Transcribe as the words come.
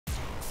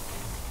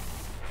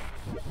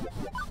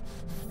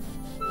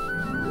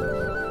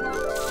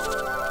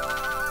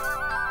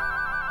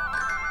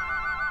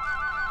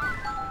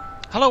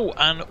Hello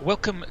and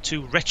welcome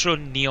to Retro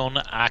Neon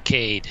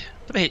Arcade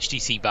for the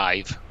HTC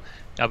Vive.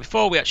 Now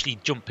before we actually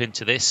jump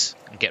into this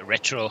and get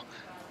retro,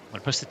 I'm going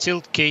to press the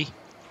tilde key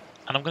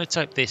and I'm going to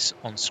type this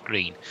on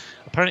screen.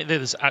 Apparently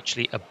there's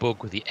actually a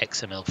bug with the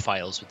XML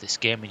files with this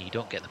game and you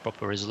don't get the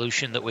proper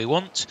resolution that we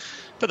want.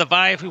 For the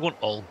Vive we want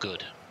all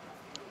good.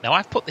 Now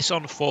I've put this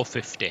on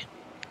 450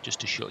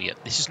 just to show you.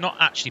 This is not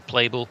actually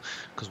playable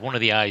because one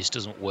of the eyes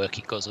doesn't work,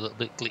 it goes a little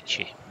bit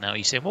glitchy. Now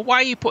you're saying, well, why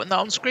are you putting that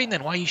on screen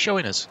then? Why are you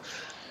showing us?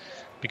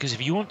 Because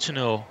if you want to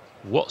know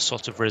what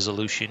sort of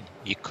resolution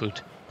you could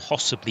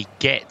possibly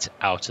get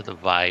out of the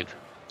Vive,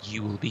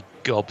 you will be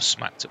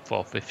gobsmacked at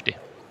 450.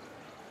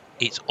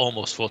 It's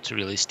almost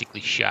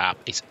photorealistically sharp.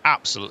 It's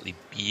absolutely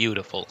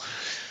beautiful.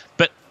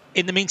 But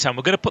in the meantime,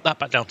 we're going to put that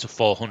back down to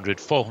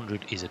 400.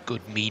 400 is a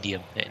good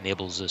medium. It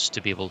enables us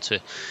to be able to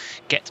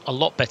get a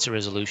lot better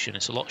resolution.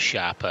 It's a lot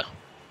sharper.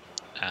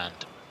 And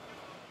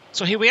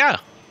so here we are.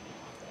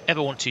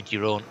 Ever wanted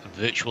your own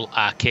virtual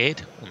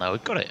arcade? Well, now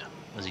we've got it.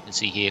 As you can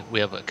see here, we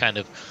have a kind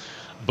of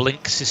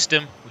blink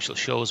system, which will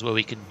show us where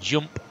we can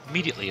jump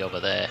immediately over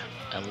there.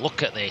 And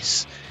look at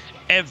this.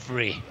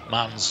 Every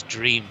man's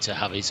dream to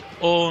have his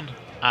own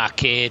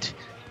arcade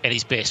in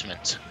his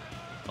basement.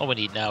 All we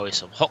need now is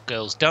some hot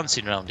girls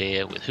dancing around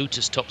here with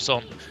Hooters tops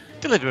on,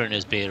 delivering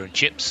us beer and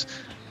chips,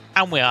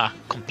 and we are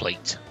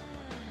complete.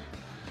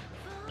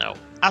 Now,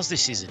 as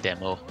this is a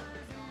demo,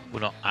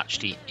 we're not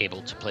actually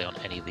able to play on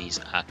any of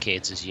these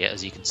arcades as yet,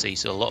 as you can see.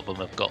 So a lot of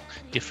them have got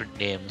different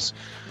names.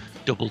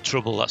 Double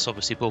Trouble, that's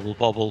obviously Bubble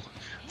Bobble.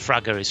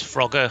 Fragger is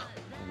Frogger.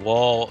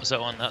 War, is that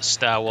one? That's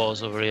Star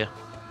Wars over here.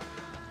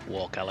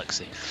 War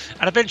Galaxy.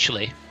 And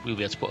eventually, we'll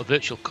be able to put a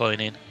virtual coin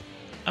in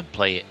and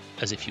play it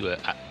as if you were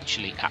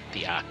actually at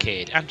the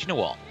arcade. And you know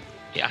what?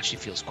 It actually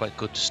feels quite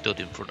good to stood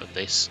in front of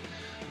this.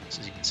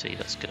 So as you can see,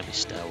 that's going to be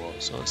Star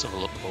Wars. So let's have a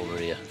look over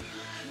here.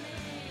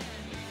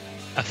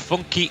 A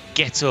funky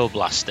ghetto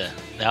blaster.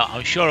 Now,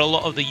 I'm sure a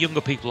lot of the younger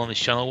people on this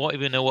channel won't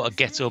even know what a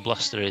ghetto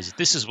blaster is.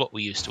 This is what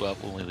we used to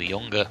have when we were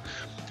younger.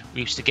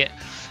 We used to get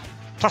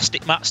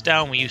plastic mats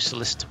down. We used to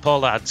listen to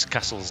Paul Add's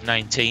Castles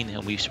 19,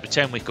 and we used to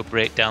pretend we could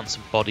break down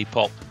some body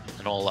pop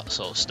and all that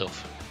sort of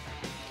stuff.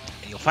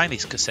 And you'll find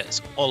these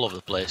cassettes all over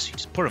the place. You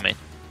just put them in,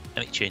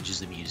 and it changes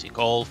the music,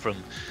 all from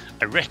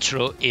a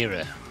retro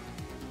era.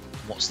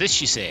 What's this,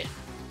 you say?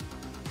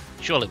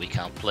 Surely we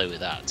can't play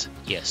with that.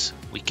 Yes,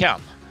 we can.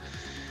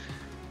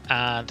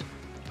 And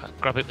if I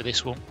grab it with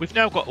this one, we've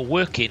now got a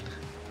working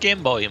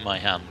Game Boy in my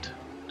hand.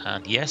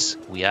 And yes,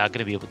 we are going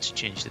to be able to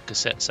change the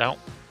cassettes out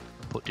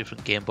and put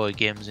different Game Boy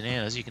games in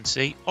here. As you can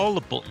see, all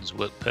the buttons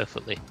work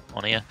perfectly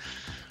on here.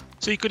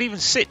 So you could even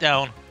sit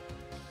down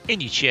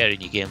in your chair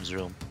in your games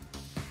room,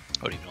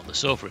 or even on the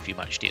sofa if you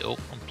matched it up,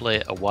 and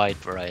play a wide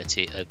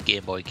variety of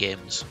Game Boy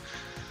games.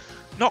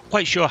 Not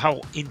quite sure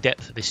how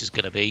in-depth this is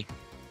going to be,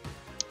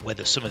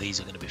 whether some of these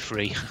are going to be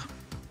free.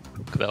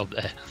 Look at that up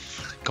there.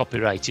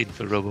 Copyrighting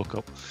for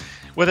Robocop.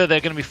 Whether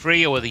they're going to be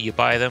free or whether you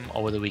buy them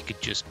or whether we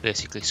could just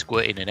basically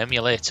squirt in an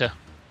emulator.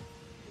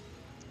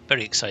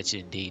 Very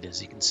exciting indeed.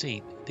 As you can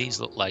see, these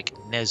look like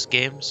NES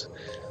games.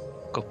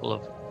 A couple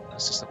of,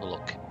 let's just have a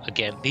look.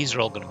 Again, these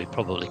are all going to be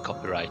probably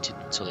copyrighted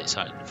until it's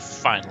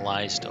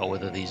finalised, or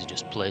whether these are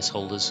just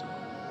placeholders.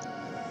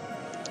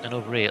 And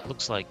over here it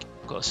looks like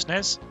we've got a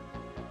SNES.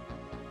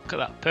 Look at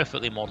that,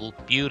 perfectly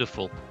modelled,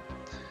 beautiful.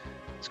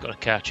 It's got a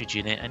cartridge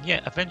in it, and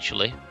yeah,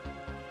 eventually,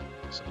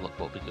 let's have a look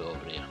what we go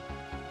over here.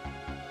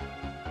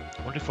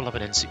 I wonder if we'll have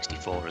an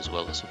N64 as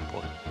well at some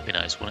point. It'd be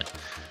nice, wouldn't it?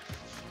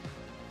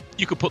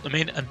 You could put them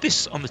in, and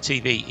this on the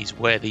TV is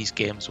where these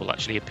games will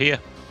actually appear.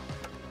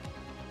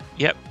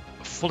 Yep,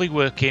 fully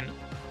working.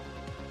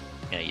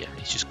 Yeah,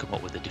 it's just come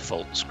up with the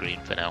default screen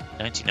for now.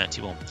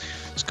 1991.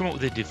 It's come up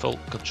with the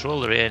default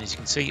controller here, and as you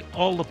can see,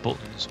 all the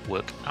buttons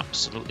work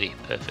absolutely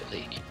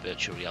perfectly in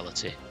virtual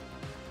reality.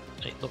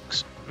 It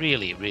looks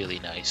really, really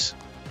nice.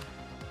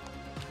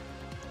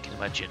 You can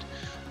imagine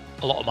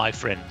a lot of my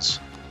friends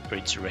are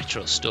into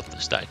retro stuff. They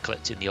started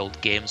collecting the old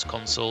games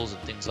consoles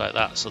and things like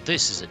that. So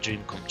this is a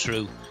dream come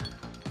true.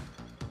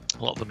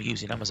 A lot of them are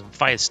using Amazon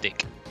Fire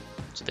Stick,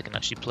 so they can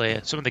actually play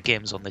some of the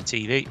games on their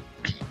TV.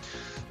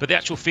 But the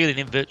actual feeling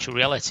in virtual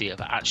reality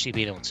of actually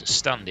being able to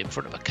stand in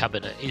front of a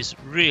cabinet is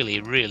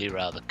really, really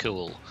rather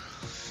cool.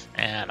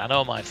 And I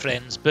know my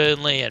friends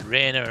Burnley and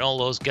Rayner and all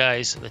those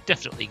guys, they're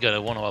definitely going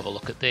to want to have a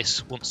look at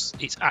this once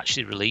it's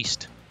actually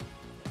released.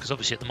 Because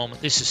obviously at the moment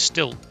this is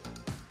still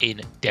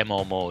in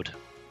demo mode.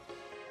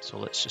 So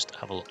let's just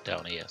have a look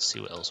down here,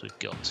 see what else we've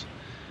got.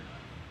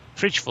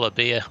 Fridge full of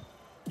beer.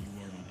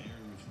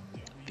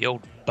 The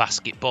old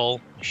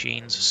basketball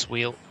machines,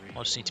 Sweal.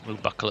 I just need to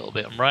move back a little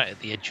bit. I'm right at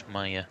the edge of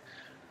my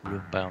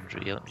room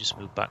boundary here. Let me just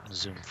move back and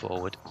zoom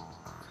forward.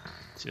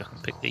 See if I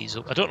can pick these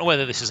up. I don't know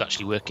whether this is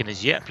actually working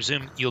as yet. I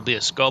presume you'll be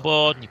a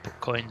scoreboard and you put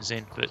coins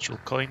in, virtual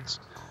coins.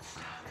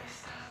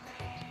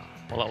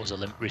 Well, that was a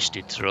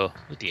limp-wristed throw.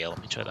 Bloody hell,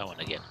 let me try that one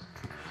again.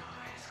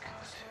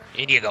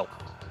 In you go.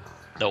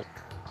 No.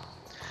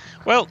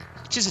 Well,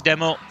 it is a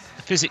demo.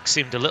 The physics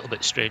seemed a little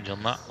bit strange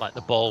on that, like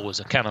the ball was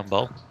a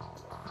cannonball.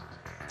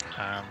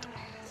 And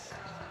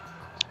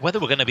Whether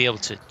we're going to be able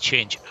to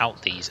change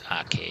out these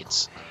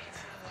arcades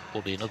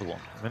will be another one.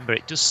 Remember,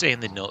 it does say in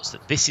the notes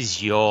that this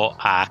is your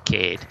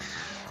arcade.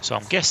 So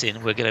I'm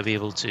guessing we're going to be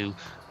able to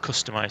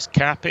customize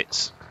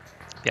carpets,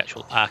 the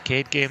actual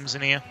arcade games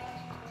in here.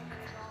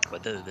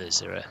 Whether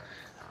there's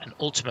an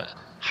ultimate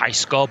high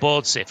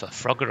scoreboard, say for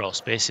Frogger or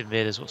Space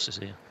Invaders. What's this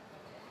here?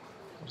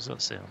 What does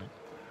that say on it?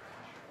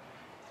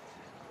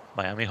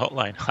 Miami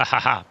Hotline. Ha ha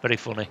ha. Very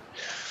funny.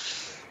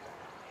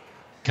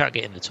 Can't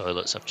get in the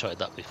toilets. I've tried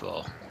that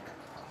before.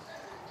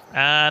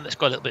 And let's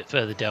go a little bit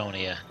further down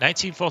here.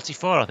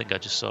 1944, I think I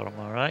just saw. Am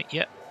I right?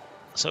 Yep.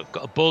 So I've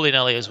got a bowling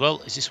alley as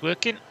well. Is this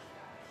working?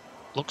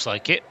 Looks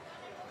like it.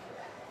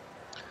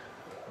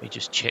 Let me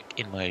just check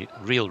in my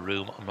real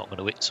room. I'm not going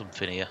to hit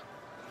something here.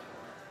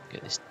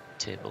 Get this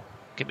table.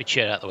 Get my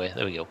chair out of the way.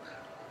 There we go.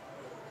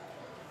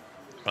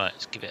 Right,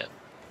 let's give it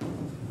a...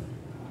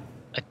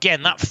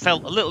 Again, that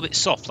felt a little bit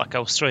soft, like I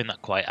was throwing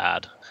that quite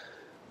hard.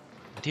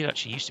 I did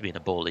actually used to be in a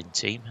bowling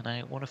team, and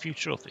I won a few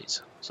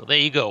trophies. So there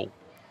you go.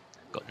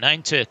 Got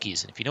 9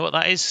 turkeys, and if you know what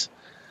that is,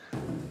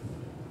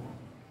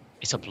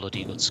 it's a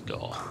bloody good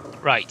score.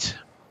 Right.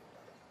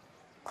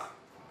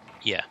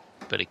 Yeah,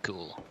 very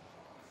cool.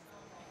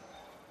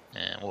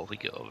 And what have we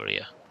got over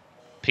here?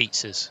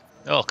 Pizzas.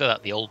 Oh, look at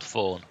that, the old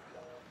phone.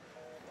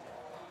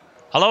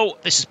 Hello,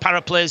 this is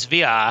Paraplays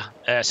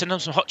VR. Send them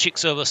some hot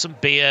chicks over, some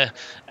beer,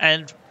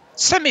 and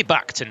send me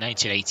back to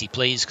 1980,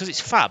 please, because it's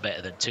far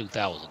better than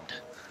 2000.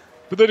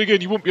 But then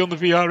again, you wouldn't be on the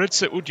VR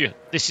headset, would you?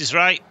 This is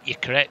right. You're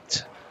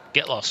correct.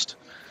 Get lost.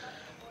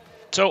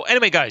 So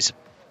anyway, guys,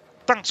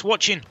 thanks for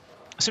watching.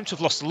 I seem to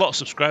have lost a lot of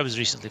subscribers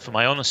recently for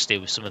my honesty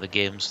with some of the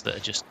games that are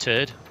just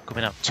turd,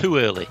 coming out too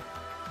early.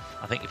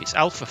 I think if it's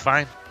alpha,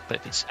 fine. But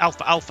if it's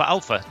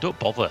alpha, don't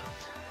bother.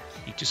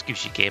 It just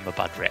gives your game a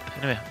bad rep.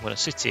 Anyway, I'm going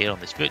to sit here on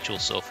this virtual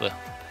sofa,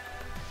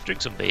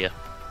 drink some beer,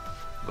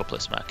 and go play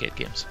some arcade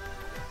games.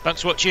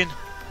 Thanks for watching.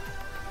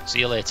 See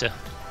you later.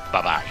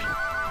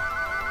 Bye-bye.